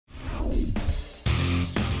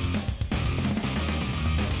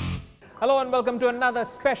Hello and welcome to another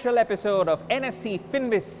special episode of NSE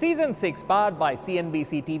FinWiz Season 6 powered by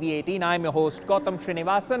CNBC TV 18. I'm your host Gautam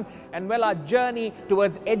Srinivasan, and well, our journey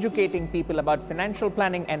towards educating people about financial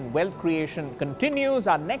planning and wealth creation continues.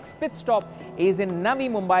 Our next pit stop is in Navi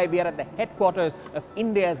Mumbai. We are at the headquarters of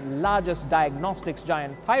India's largest diagnostics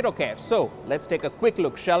giant Thyrocare. So let's take a quick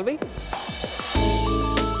look, shall we?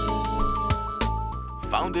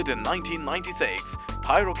 Founded in 1996,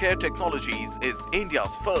 Thyrocare Technologies is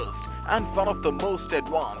India's first and one of the most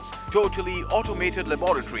advanced, totally automated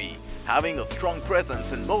laboratory, having a strong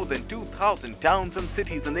presence in more than 2,000 towns and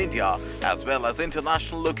cities in India as well as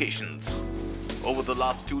international locations. Over the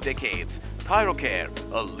last 2 decades, Thyrocare,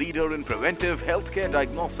 a leader in preventive healthcare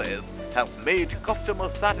diagnosis, has made customer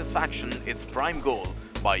satisfaction its prime goal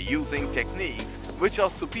by using techniques which are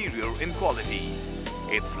superior in quality.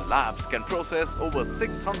 Its labs can process over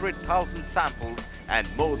 600,000 samples and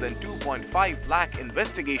more than 2.5 lakh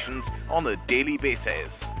investigations on a daily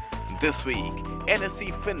basis. This week,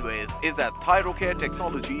 NSE FinWiz is at Thyrocare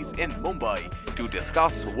Technologies in Mumbai to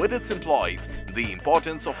discuss with its employees the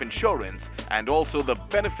importance of insurance and also the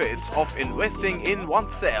benefits of investing in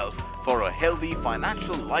oneself for a healthy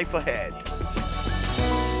financial life ahead.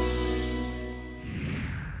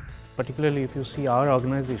 Particularly if you see our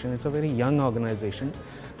organization, it's a very young organization.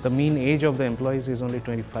 The mean age of the employees is only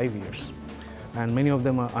 25 years. And many of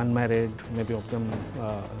them are unmarried, maybe of them,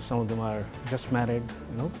 some of them are just married,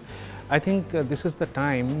 I think this is the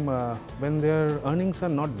time when their earnings are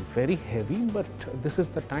not very heavy, but this is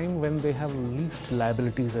the time when they have least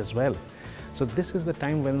liabilities as well. So this is the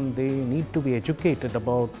time when they need to be educated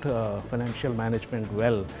about financial management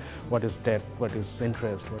well. What is debt, what is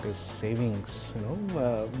interest, what is savings,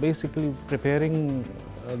 basically preparing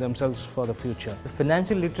themselves for the future.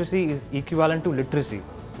 Financial literacy is equivalent to literacy,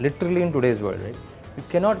 literally in today's world, right? You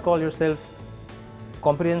cannot call yourself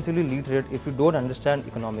comprehensively literate if you don't understand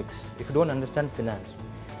economics, if you don't understand finance.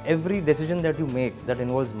 Every decision that you make that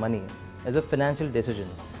involves money is a financial decision.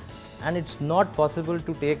 And it's not possible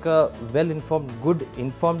to take a well-informed, good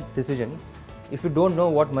informed decision if you don't know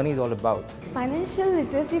what money is all about. Financial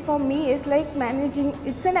literacy for me is like managing,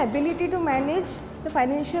 it's an ability to manage the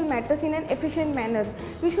financial matters in an efficient manner.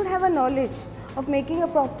 We should have a knowledge of making a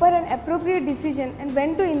proper and appropriate decision and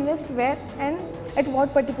when to invest where and at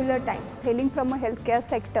what particular time. Hailing from a healthcare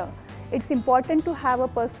sector, it's important to have a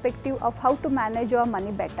perspective of how to manage your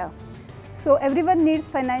money better. So everyone needs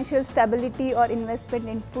financial stability or investment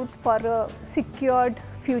input for a secured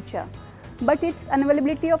future. But it's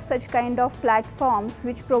unavailability of such kind of platforms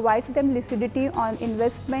which provides them lucidity on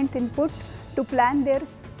investment input to plan their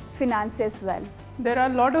finances well. There are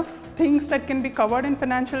a lot of things that can be covered in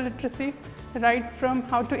financial literacy, right from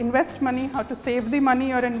how to invest money, how to save the money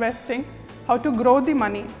you're investing, how to grow the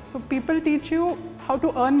money. So people teach you how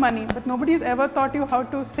to earn money, but nobody has ever taught you how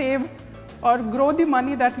to save or grow the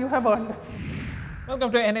money that you have earned.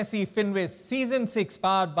 Welcome to NSE FinWiz Season 6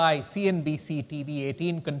 powered by CNBC TV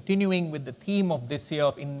 18, continuing with the theme of this year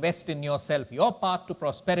of Invest in Yourself, Your Path to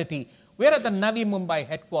Prosperity. We are at the Navi Mumbai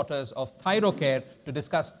headquarters of Thyrocare to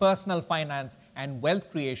discuss personal finance and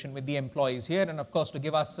wealth creation with the employees here, and of course to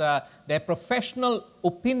give us their professional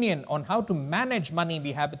opinion on how to manage money.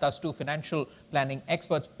 We have with us two financial planning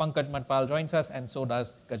experts. Pankaj Matpal joins us, and so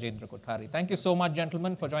does Gajendra Kothari. Thank you so much,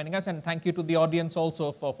 gentlemen, for joining us, and thank you to the audience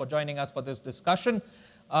also for joining us for this discussion.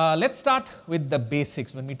 Let's start with the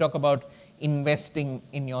basics. When we talk about investing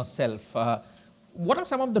in yourself, what are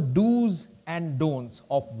some of the do's and don'ts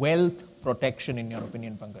of wealth protection in your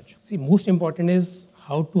opinion, Pankaj? See, most important is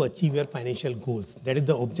how to achieve your financial goals. That is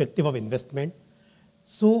the objective of investment.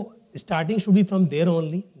 So starting should be from there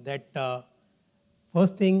only, that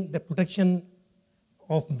first thing, the protection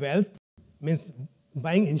of wealth means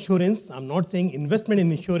buying insurance. I'm not saying investment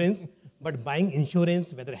in insurance, but buying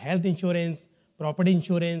insurance, whether health insurance, property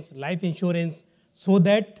insurance, life insurance, so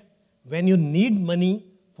that when you need money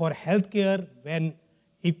for healthcare,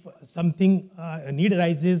 if something need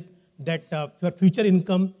arises, that your future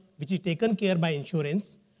income, which is taken care by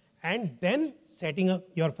insurance, and then setting up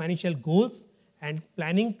your financial goals and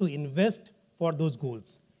planning to invest for those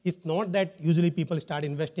goals. It's not that usually people start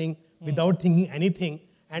investing without thinking anything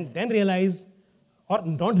and then realize or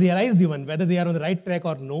don't realize even whether they are on the right track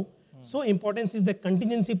or no. So importance is the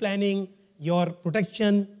contingency planning, your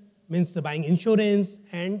protection means buying insurance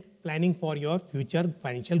and planning for your future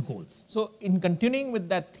financial goals. So in continuing with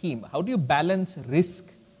that theme, how do you balance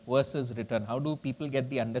risk versus return? How do people get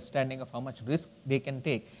the understanding of how much risk they can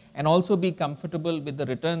take and also be comfortable with the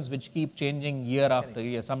returns which keep changing year after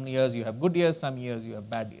year? Some years you have good years, some years you have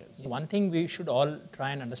bad years. One thing we should all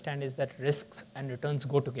try and understand is that risks and returns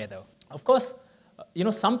go together. Of course,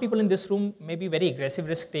 some people in this room may be very aggressive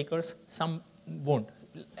risk takers, some won't.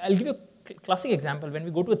 I'll give you a classic example. When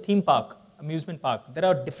we go to a theme park, amusement park, there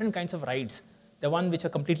are different kinds of rides. The ones which are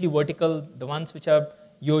completely vertical, the ones which are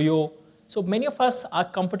yo-yo. So many of us are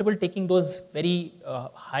comfortable taking those very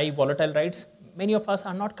high volatile rides. Many of us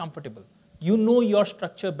are not comfortable. You know your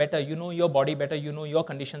structure better, you know your body better, you know your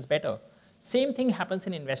conditions better. Same thing happens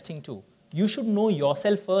in investing too. You should know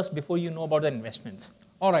yourself first before you know about the investments.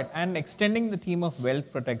 All right, and extending the theme of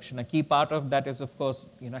wealth protection, a key part of that is, of course,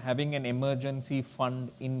 having an emergency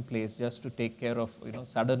fund in place just to take care of,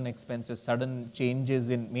 sudden expenses, sudden changes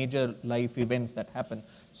in major life events that happen.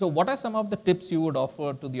 So what are some of the tips you would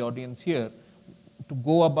offer to the audience here to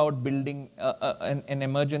go about building an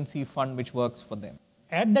emergency fund which works for them?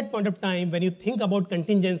 At that point of time, when you think about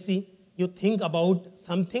contingency, you think about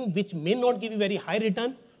something which may not give you very high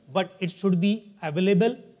return, but it should be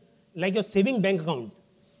available, like your saving bank account.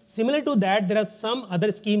 Similar to that, there are some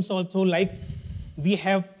other schemes also, like we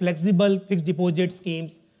have flexible fixed deposit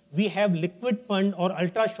schemes, we have liquid fund or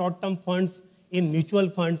ultra short-term funds in mutual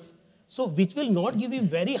funds, so which will not give you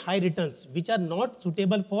very high returns, which are not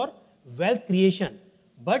suitable for wealth creation.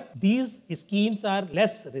 But these schemes are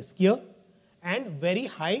less riskier and very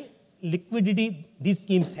high liquidity these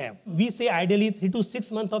schemes have. We say ideally 3 to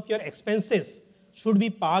 6 months of your expenses should be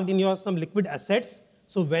parked in your some liquid assets,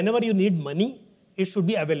 so whenever you need money, it should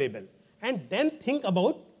be available. And then think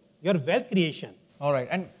about your wealth creation. All right.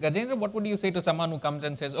 And Gajendra, what would you say to someone who comes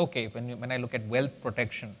and says, okay, when I look at wealth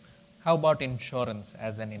protection, how about insurance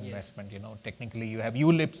as an investment? Yes. Technically you have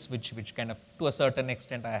ULIPs, which kind of, to a certain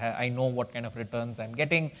extent, I know what kind of returns I'm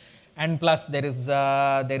getting. And plus there is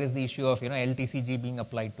the issue of, LTCG being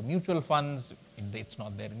applied to mutual funds. It's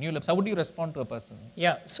not there in ULIPs. How would you respond to a person?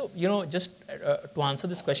 Yeah. So, just to answer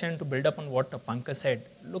this question and to build up on what Pankaj said,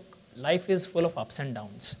 look, life is full of ups and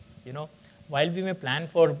downs. While we may plan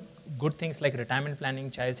for good things like retirement planning,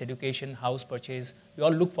 child's education, house purchase, we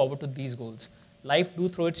all look forward to these goals. Life do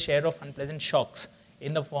throw its share of unpleasant shocks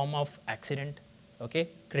in the form of accident,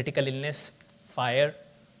 critical illness, fire.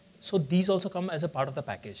 So these also come as a part of the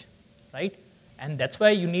package, right? And that's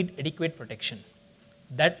why you need adequate protection.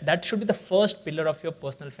 That should be the first pillar of your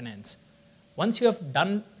personal finance. Once you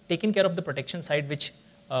have taken care of the protection side, which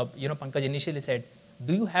Pankaj initially said,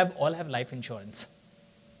 do you all have life insurance?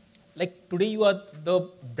 Like today you are the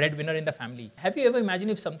breadwinner in the family. Have you ever imagined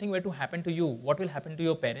if something were to happen to you, what will happen to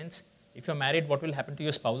your parents? If you're married, what will happen to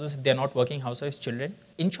your spouses if they're not working housewives, children?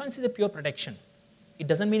 Insurance is a pure protection. It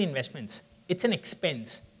doesn't mean investments. It's an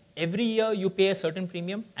expense. Every year you pay a certain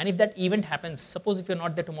premium, and if that event happens, suppose if you're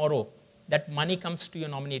not there tomorrow, that money comes to your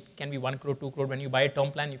nominee. It can be 1 crore, 2 crore. When you buy a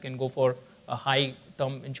term plan, you can go for a high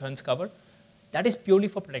term insurance cover. That is purely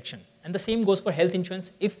for protection. And the same goes for health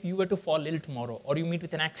insurance. If you were to fall ill tomorrow or you meet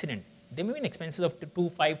with an accident, there may be expenses of 2,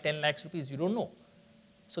 5, 10 lakhs rupees. You don't know.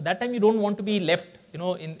 So that time you don't want to be left,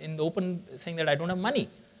 in the open saying that I don't have money.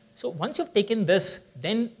 So once you've taken this,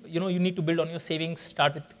 then you need to build on your savings,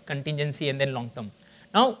 start with contingency and then long term.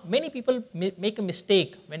 Now, many people make a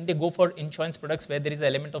mistake when they go for insurance products where there is an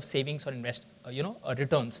element of savings or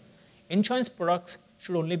returns. Insurance products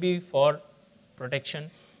should only be for protection.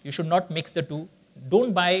 You should not mix the two.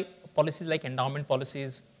 Don't buy policies like endowment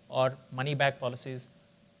policies or money back policies,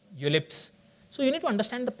 ULIPs. So you need to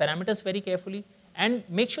understand the parameters very carefully and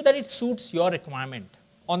make sure that it suits your requirement.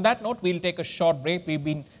 On that note, we'll take a short break. We've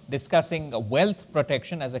been discussing wealth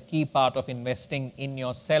protection as a key part of investing in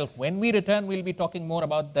yourself. When we return, we'll be talking more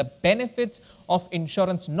about the benefits of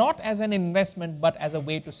insurance, not as an investment, but as a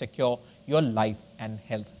way to secure your life and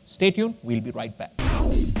health. Stay tuned. We'll be right back.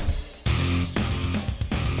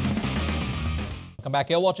 Welcome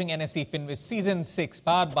back. You're watching NSE FinWiz Season 6,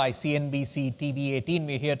 powered by CNBC TV 18.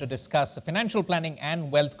 We're here to discuss financial planning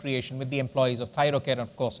and wealth creation with the employees of Thyrocare, and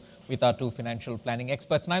of course, with our 2 financial planning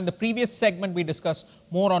experts. Now, in the previous segment, we discussed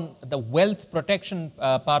more on the wealth protection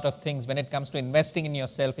part of things when it comes to investing in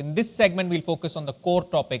yourself. In this segment, we'll focus on the core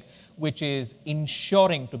topic, which is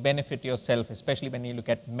insuring to benefit yourself, especially when you look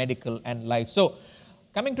at medical and life. So,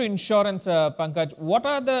 coming to insurance, Pankaj,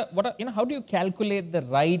 how do you calculate the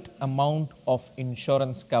right amount of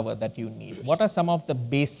insurance cover that you need? What are some of the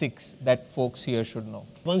basics that folks here should know?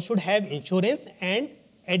 One should have insurance and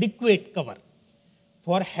adequate cover.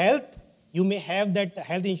 For health, you may have that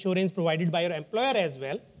health insurance provided by your employer as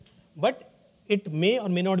well, but it may or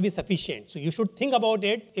may not be sufficient. So you should think about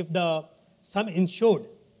it. If the sum insured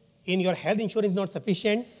in your health insurance is not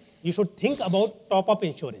sufficient, you should think about top-up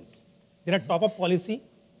insurance. There are top-up policy.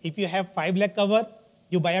 If you have 5 lakh cover,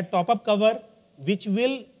 you buy a top-up cover, which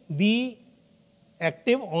will be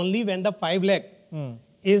active only when the 5 lakh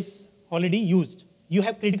is already used. You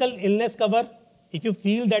have critical illness cover. if you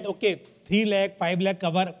feel that, okay, 3 lakh, 5 lakh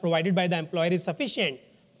cover provided by the employer is sufficient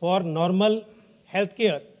for normal health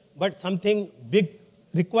care, but something big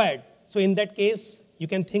required. So in that case, you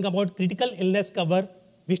can think about critical illness cover,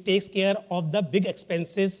 which takes care of the big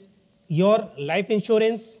expenses. Your life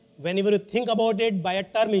insurance, whenever you think about it, buy a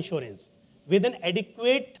term insurance with an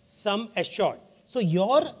adequate sum assured. So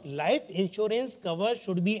your life insurance cover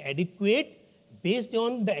should be adequate based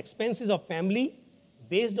on the expenses of family,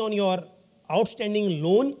 based on your outstanding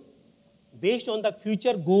loan, based on the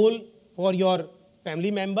future goal for your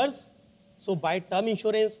family members. So buy term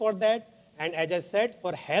insurance for that. And as I said,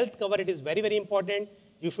 for health cover, it is very, very important.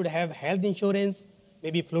 You should have health insurance,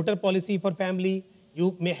 maybe floater policy for family.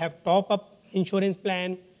 You may have top-up insurance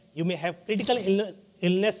plan. You may have critical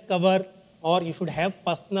illness cover, or you should have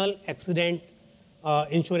personal accident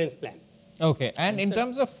insurance plan. Okay, and in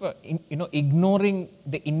terms of ignoring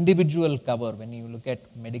the individual cover when you look at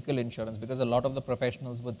medical insurance, because a lot of the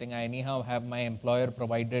professionals would think, I anyhow have my employer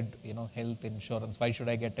provided health insurance, why should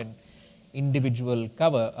I get an individual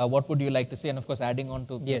cover? What would you like to say? And of course, adding on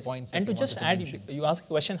to the points. And to just add, you ask a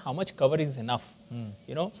question, how much cover is enough?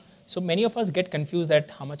 So many of us get confused that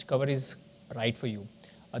how much cover is right for you.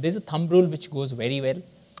 There's a thumb rule which goes very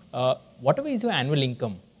well. Whatever is your annual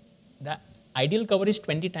income, the ideal cover is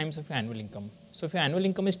 20 times of your annual income. So if your annual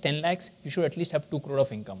income is 10 lakhs, you should at least have 2 crore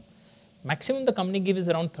of income. Maximum the company gives is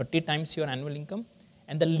around 30 times your annual income,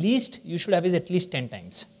 and the least you should have is at least 10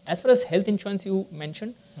 times. As far as health insurance you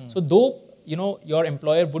mentioned, so though your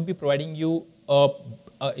employer would be providing you a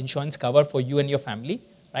insurance cover for you and your family,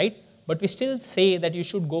 right? But we still say that you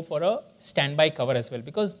should go for a standby cover as well,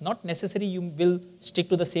 because not necessarily you will stick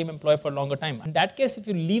to the same employer for a longer time. In that case, if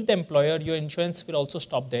you leave the employer, your insurance will also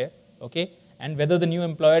stop there, okay? And whether the new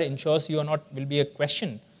employer insures you or not will be a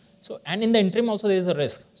question. So, and in the interim also there is a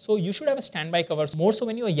risk. So you should have a standby cover. More so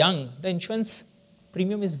when you are young, the insurance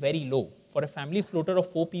premium is very low. For a family floater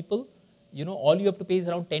of 4 people, all you have to pay is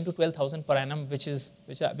around 10 to 12,000 per annum, which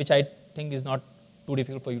I think is not too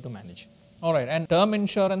difficult for you to manage. All right, and term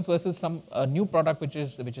insurance versus a new product which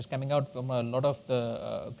is coming out from a lot of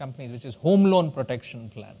the companies, which is home loan protection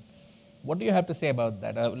plan. What do you have to say about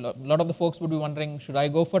that? A lot of the folks would be wondering, should I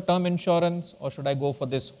go for term insurance or should I go for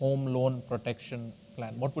this home loan protection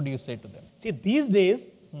plan? What would you say to them? See, these days,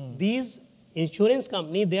 these insurance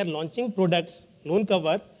companies, they are launching products, loan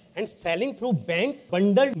cover, and selling through bank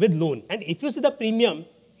bundled with loan. And if you see the premium,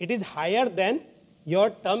 it is higher than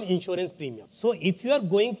your term insurance premium. So if you are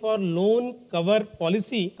going for loan cover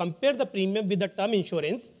policy, compare the premium with the term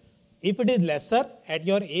insurance. If it is lesser at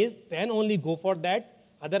your age, then only go for that.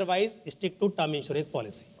 Otherwise, stick to term insurance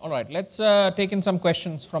policy. All right, let's take in some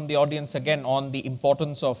questions from the audience again on the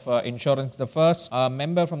importance of insurance. The first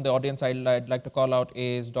member from the audience I'd like to call out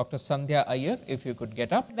is Dr. Sandhya Iyer, if you could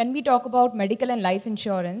get up. When we talk about medical and life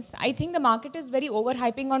insurance, I think the market is very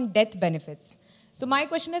overhyping on death benefits. So my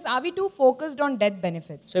question is, are we too focused on death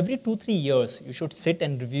benefits? So every 2-3 years, you should sit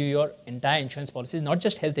and review your entire insurance policies, not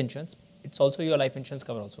just health insurance, it's also your life insurance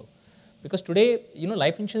cover also. Because today,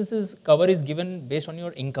 life insurance cover is given based on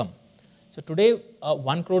your income. So today,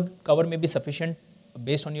 1 crore cover may be sufficient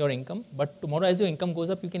based on your income, but tomorrow as your income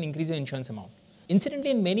goes up, you can increase your insurance amount.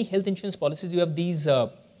 Incidentally, in many health insurance policies, you have these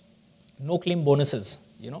no claim bonuses,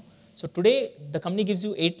 So today, the company gives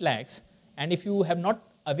you 8 lakhs, and if you have not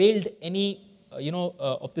availed any,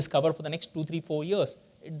 of this cover for the next 2, 3, 4 years,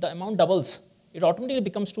 the amount doubles. It automatically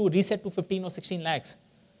becomes to reset to 15 or 16 lakhs.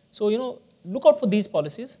 So, look out for these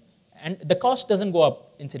policies. And the cost doesn't go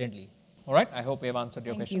up, incidentally. All right, I hope we have answered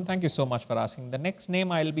your question. Thank you so much for asking. The next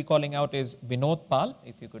name I'll be calling out is Vinod Pal,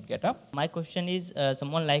 if you could get up. My question is,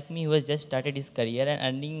 someone like me who has just started his career and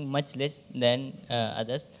earning much less than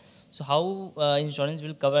others. So how insurance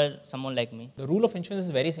will cover someone like me? The rule of insurance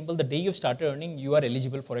is very simple. The day you've started earning, you are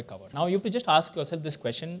eligible for a cover. Now you have to just ask yourself this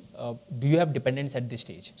question, do you have dependents at this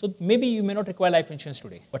stage? So maybe you may not require life insurance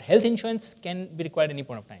today, but health insurance can be required at any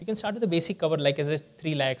point of time. You can start with a basic cover like as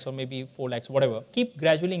 3 lakhs or maybe 4 lakhs, whatever. Keep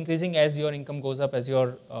gradually increasing as your income goes up, as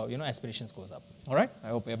your aspirations goes up. All right, I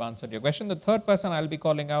hope we have answered your question. The third person I'll be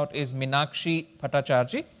calling out is Meenakshi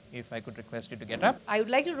Bhattacharjee, if I could request you to get up. I would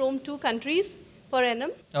like to roam 2 countries per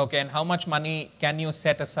annum. Okay, and how much money can you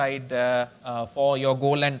set aside for your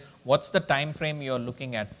goal, and what's the time frame you're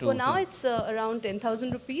looking at? For now, it's around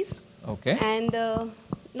 10,000 rupees. Okay. And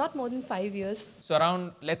not more than 5 years. So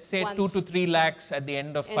around, let's say, 2 to 3 lakhs at the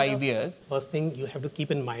end of 5 years. First thing you have to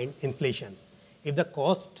keep in mind, inflation. If the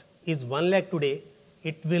cost is 1 lakh today,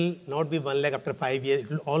 it will not be 1 lakh after 5 years, it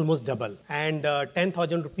will almost double. And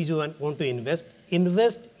 10,000 rupees you want to invest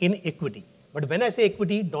in equity. But when I say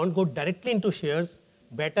equity, don't go directly into shares.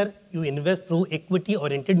 better you invest through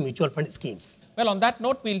equity-oriented mutual fund schemes. Well, on that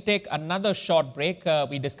note, we'll take another short break.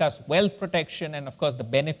 We discuss wealth protection and, of course, the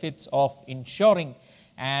benefits of insuring.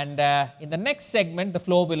 And in the next segment, the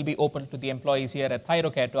floor will be open to the employees here at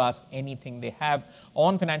Thyrocare to ask anything they have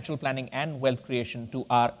on financial planning and wealth creation to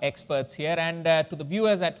our experts here. And to the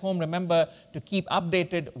viewers at home, remember to keep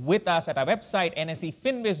updated with us at our website,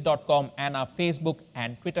 nsefinwiz.com, and our Facebook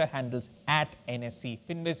and Twitter handles at NSE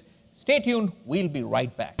FinWiz. Stay tuned. We'll be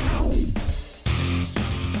right back.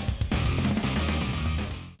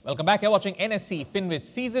 Welcome back. You're watching NSE FinWiz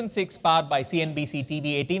Season 6 powered by CNBC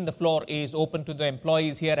TV 18. The floor is open to the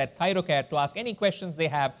employees here at Thyrocare to ask any questions they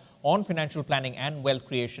have on financial planning and wealth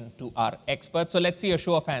creation to our experts. So let's see a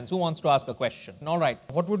show of hands. Who wants to ask a question? All right.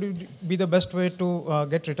 What would be the best way to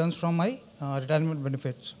get returns from my retirement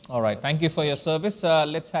benefits? All right. Thank you for your service.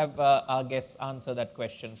 Let's have our guests answer that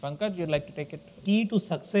question. Pankaj, you'd like to take it? Key to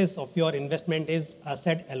success of your investment is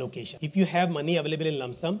asset allocation. If you have money available in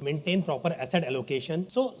lump sum, maintain proper asset allocation.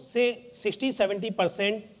 So say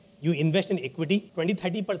 60-70% you invest in equity,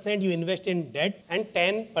 20-30% you invest in debt, and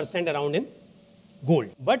 10% around in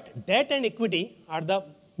gold. But debt and equity are the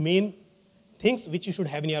main things which you should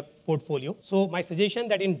have in your portfolio. So my suggestion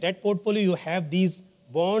that in debt portfolio you have these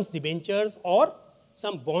bonds, debentures, or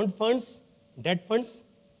some bond funds, debt funds,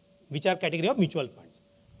 which are category of mutual funds.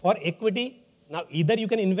 For equity, now either you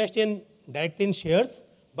can invest in directly in shares,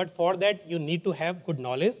 but for that you need to have good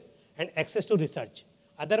knowledge and access to research.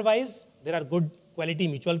 Otherwise, there are good quality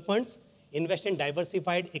mutual funds. Invest in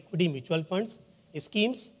diversified equity mutual funds,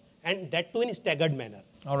 schemes, and that too in a staggered manner.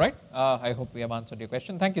 All right. I hope we have answered your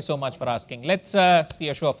question. Thank you so much for asking. Let's see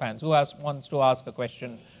a show of hands. Who wants to ask a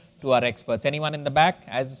question to our experts? Anyone in the back?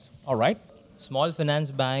 All right. Small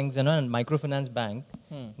finance banks and microfinance bank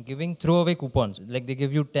giving throwaway coupons. Like they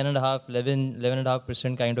give you 10.5%,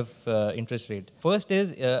 11.5% kind of interest rate. First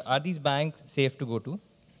is, are these banks safe to go to?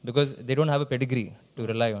 Because they don't have a pedigree to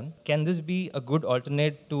rely on. Can this be a good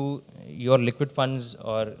alternate to your liquid funds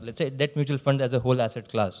or let's say debt mutual fund as a whole asset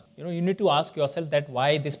class? You need to ask yourself that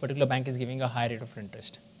why this particular bank is giving a high rate of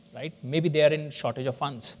interest, right? Maybe they are in shortage of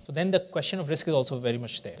funds. So then the question of risk is also very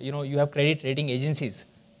much there. You have credit rating agencies.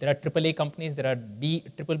 There are AAA companies, there are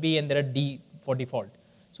BBB, and there are D for default.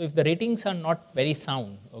 So if the ratings are not very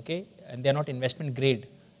sound, okay, and they're not investment grade,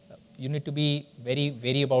 you need to be very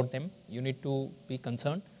wary about them. You need to be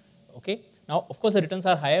concerned. Okay. Now, of course, the returns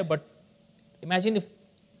are higher, but imagine if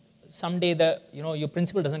someday your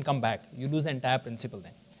principal doesn't come back, you lose the entire principal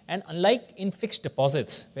then. And unlike in fixed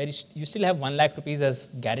deposits, where you still have 1 lakh rupees as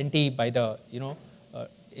guarantee by the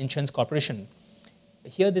insurance corporation,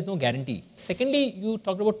 here there's no guarantee. Secondly, you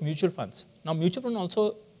talked about mutual funds. Now, mutual funds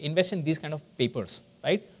also invest in these kind of papers,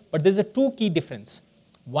 right? But there's a two key difference.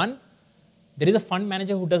 One, there is a fund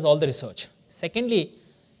manager who does all the research. Secondly,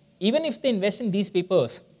 even if they invest in these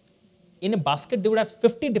papers, in a basket, they would have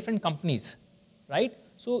 50 different companies, right?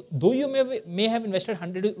 So though you may have invested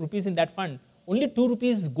 100 rupees in that fund, only 2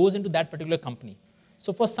 rupees goes into that particular company.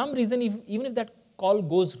 So for some reason, even if that call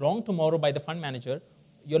goes wrong tomorrow by the fund manager,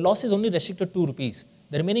 your loss is only restricted to 2 rupees.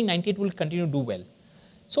 The remaining 98 will continue to do well.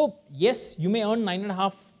 So yes, you may earn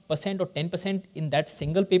 9.5% or 10% in that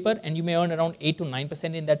single paper, and you may earn around 8 to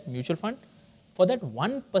 9% in that mutual fund. For that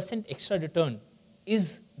 1% extra return,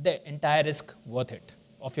 is the entire risk worth it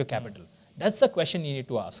of your capital? That's the question you need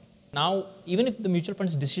to ask. Now, even if the mutual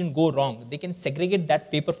fund's decision go wrong, they can segregate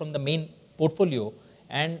that paper from the main portfolio,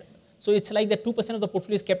 and so it's like that 2% of the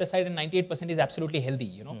portfolio is kept aside and 98% is absolutely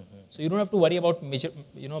healthy, So you don't have to worry about major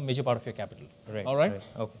part of your capital. Right. All right.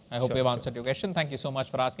 Okay. I hope we've answered your question. Thank you so much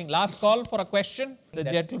for asking. Last call for a question. The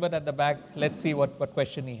gentleman at the back. Let's see what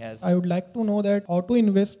question he has. I would like to know that how to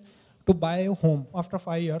invest to buy a home after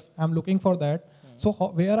 5 years. I'm looking for that. So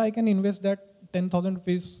where I can invest that 10,000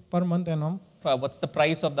 rupees per month annum? What's the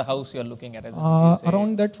price of the house you're looking at?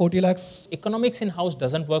 Around that 40 lakhs. Economics in house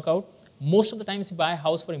doesn't work out. Most of the times we buy a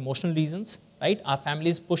house for emotional reasons, right? Our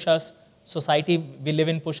families push us, society we live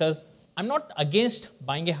in push us. I'm not against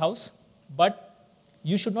buying a house, but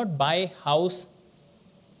you should not buy a house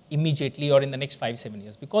immediately or in the next 5-7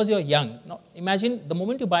 years because you're young. Now, imagine the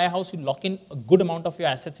moment you buy a house, you lock in a good amount of your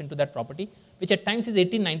assets into that property, which at times is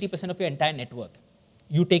 80-90% of your entire net worth.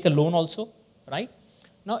 You take a loan also, right?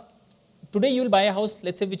 Now, today you will buy a house,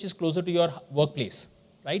 let's say, which is closer to your workplace,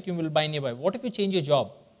 right? You will buy nearby. What if you change your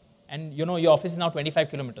job and your office is now 25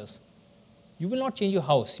 kilometers? You will not change your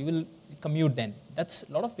house. You will commute then. That's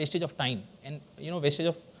a lot of wastage of time and wastage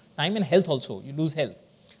of time and health also. You lose health.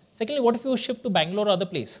 Secondly, what if you shift to Bangalore or other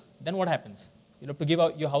place? Then what happens? You'll have to give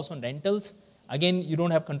out your house on rentals. Again, you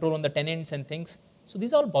don't have control on the tenants and things. So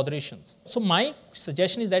these are all botherations. So my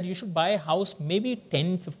suggestion is that you should buy a house maybe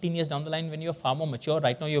 10, 15 years down the line when you're far more mature.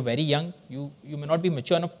 Right now you're very young. You may not be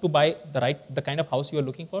mature enough to buy the kind of house you're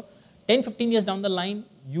looking for. 10, 15 years down the line,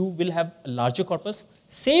 you will have a larger corpus.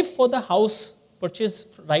 Save for the house purchase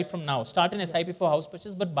right from now. Start an SIP for house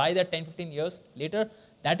purchase, but buy that 10, 15 years later.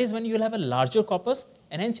 That is when you'll have a larger corpus,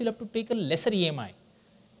 and hence you'll have to take a lesser EMI.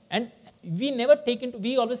 And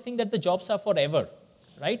we always think that the jobs are forever,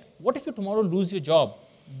 right? What if you tomorrow lose your job,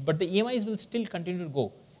 but the EMIs will still continue to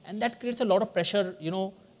go? And that creates a lot of pressure,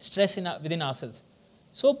 stress within ourselves.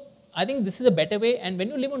 So I think this is a better way. And when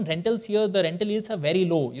you live on rentals here, the rental yields are very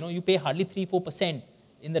low. You pay hardly 3-4%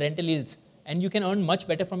 in the rental yields, and you can earn much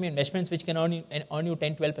better from your investments, which can earn you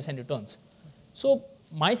 10-12% returns. So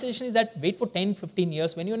my suggestion is that wait for 10-15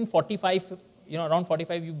 years. When you're in 45, around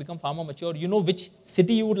 45, you become far more mature. You know which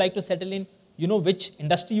city you would like to settle in. You know which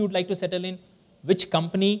industry you would like to settle in, which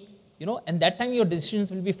company, and that time your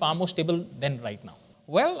decisions will be far more stable than right now.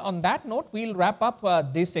 Well, on that note, we'll wrap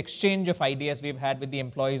up this exchange of ideas we've had with the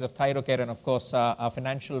employees of Thyrocare and, of course, our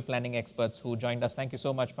financial planning experts who joined us. Thank you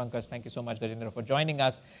so much, Pankaj. Thank you so much, Gajendra, for joining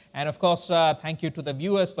us. And, of course, thank you to the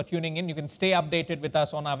viewers for tuning in. You can stay updated with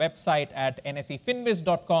us on our website at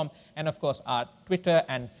nsefinwiz.com and, of course, our Twitter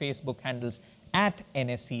and Facebook handles at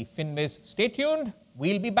NSE FinWiz. Stay tuned.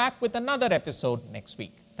 We'll be back with another episode next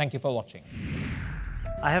week. Thank you for watching.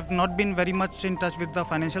 I have not been very much in touch with the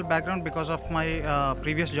financial background because of my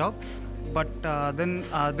previous job, but then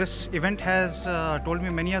this event has told me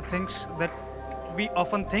many things that we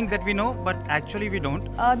often think that we know, but actually we don't.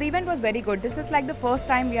 The event was very good. This is like the first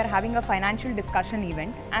time we are having a financial discussion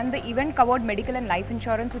event, and the event covered medical and life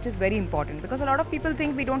insurance, which is very important because a lot of people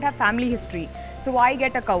think we don't have family history, so why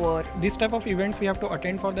get a cover? This type of events we have to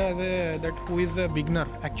attend for that who is a beginner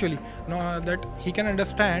actually, that he can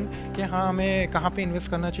understand कि हाँ हमें कहाँ पे invest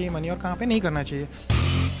करना चाहिए money और कहाँ पे नहीं करना चाहिए.